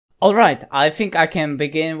Alright, I think I can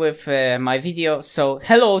begin with my video. So,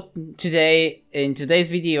 hello today. In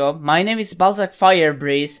today's video, my name is Balsac Fire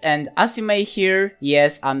Breeze, and as you may hear,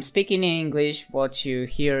 yes, I'm speaking in English. What you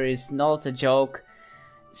hear is not a joke.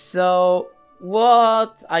 So,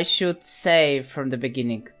 what I should say from the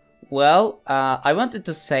beginning? Well, I wanted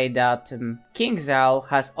to say that KingsIsle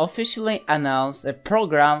has officially announced a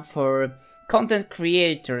program for content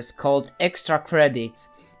creators called Extra Credits,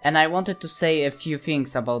 and I wanted to say a few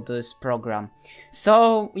things about this program.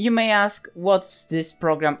 So, you may ask, what's this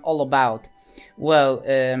program all about? Well,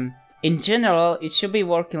 in general, it should be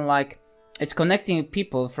working like it's connecting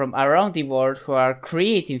people from around the world who are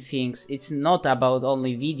creating things. It's not about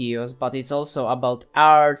only videos, but it's also about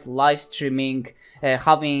art, live streaming,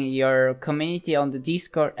 having your community on the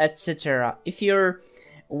Discord, etc. If you're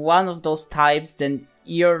one of those types, then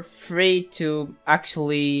you're free to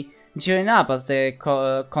actually join up as the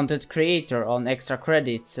content creator on Extra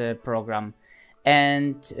Credits program.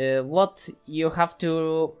 And what you have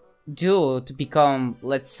to do to become,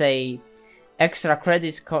 let's say, extra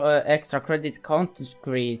credit content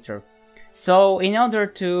creator. So in order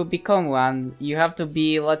to become one, you have to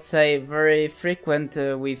be, let's say, very frequent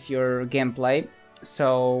with your gameplay.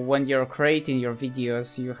 So when you're creating your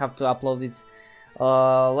videos, you have to upload it,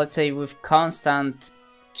 let's say, with constant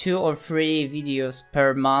 2 or 3 videos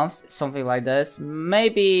per month, something like this.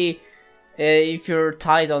 Maybe if you're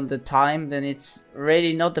tight on the time, then it's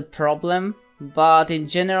really not a problem. But in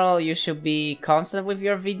general, you should be constant with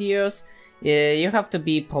your videos. You have to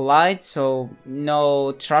be polite, so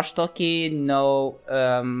no trash talking, no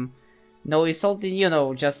insulting, you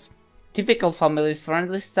know, just typical family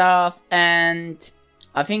friendly stuff. And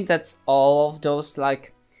I think that's all of those,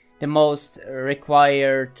 like, the most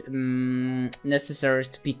required necessaries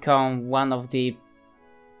to become one of the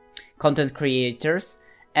content creators.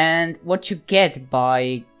 And what you get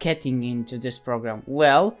by getting into this program?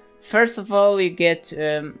 Well, first of all, you get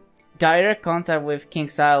direct contact with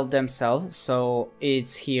KingsIsle themselves. So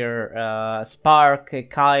it's here Spark,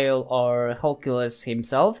 Kyle, or Hoculus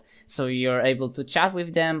himself. So you're able to chat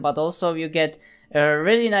with them, but also you get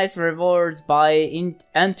really nice rewards by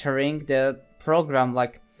entering the program.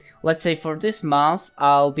 Like, let's say for this month,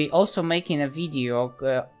 I'll be also making a video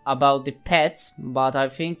about the pets, but I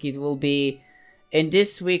think it will be in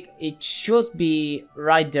this week. It should be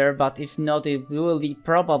right there, but if not, it will be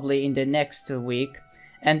probably in the next week.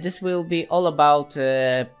 And this will be all about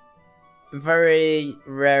very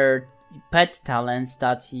rare pet talents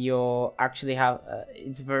that you actually have.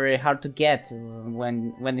 It's very hard to get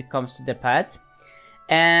when it comes to the pet.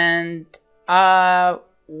 And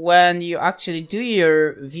when you actually do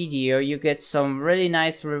your video, you get some really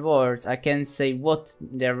nice rewards. I can't say what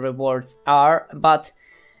the rewards are, but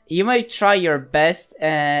you may try your best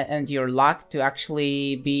and your luck to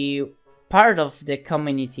actually be part of the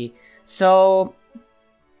community. So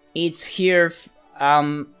it's here.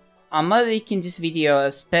 I'm making this video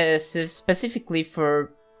specifically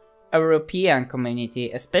for European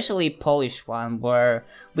community, especially Polish one, where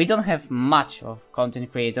we don't have much of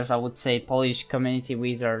content creators. I would say Polish community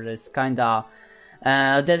wizard is kinda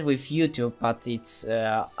dead with YouTube, but it's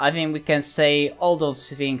I think we can say all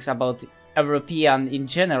those things about European in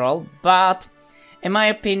general. But in my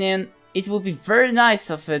opinion, it would be very nice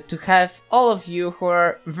of it to have all of you who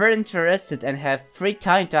are very interested and have free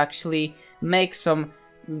time to actually make some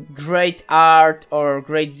great art or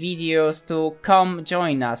great videos to come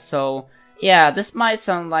join us. So yeah, this might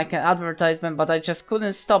sound like an advertisement, but I just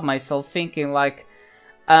couldn't stop myself thinking like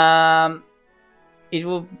it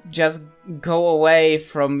will just go away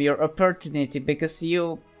from your opportunity, because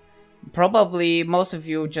you probably, most of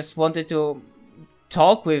you, just wanted to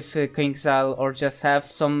talk with KingsIsle or just have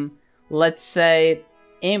some, let's say,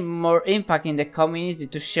 more impact in the community,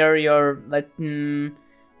 to share your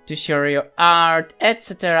to share your art,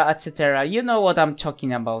 etc, etc. You know what I'm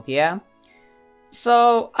talking about, yeah?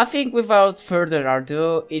 So I think without further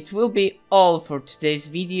ado, it will be all for today's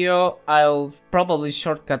video. I'll probably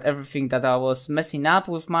shortcut everything that I was messing up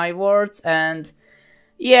with my words, and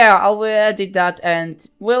yeah, I'll edit that and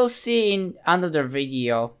we'll see in another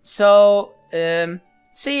video. So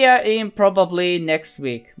see ya in probably next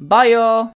week. Bye y'all!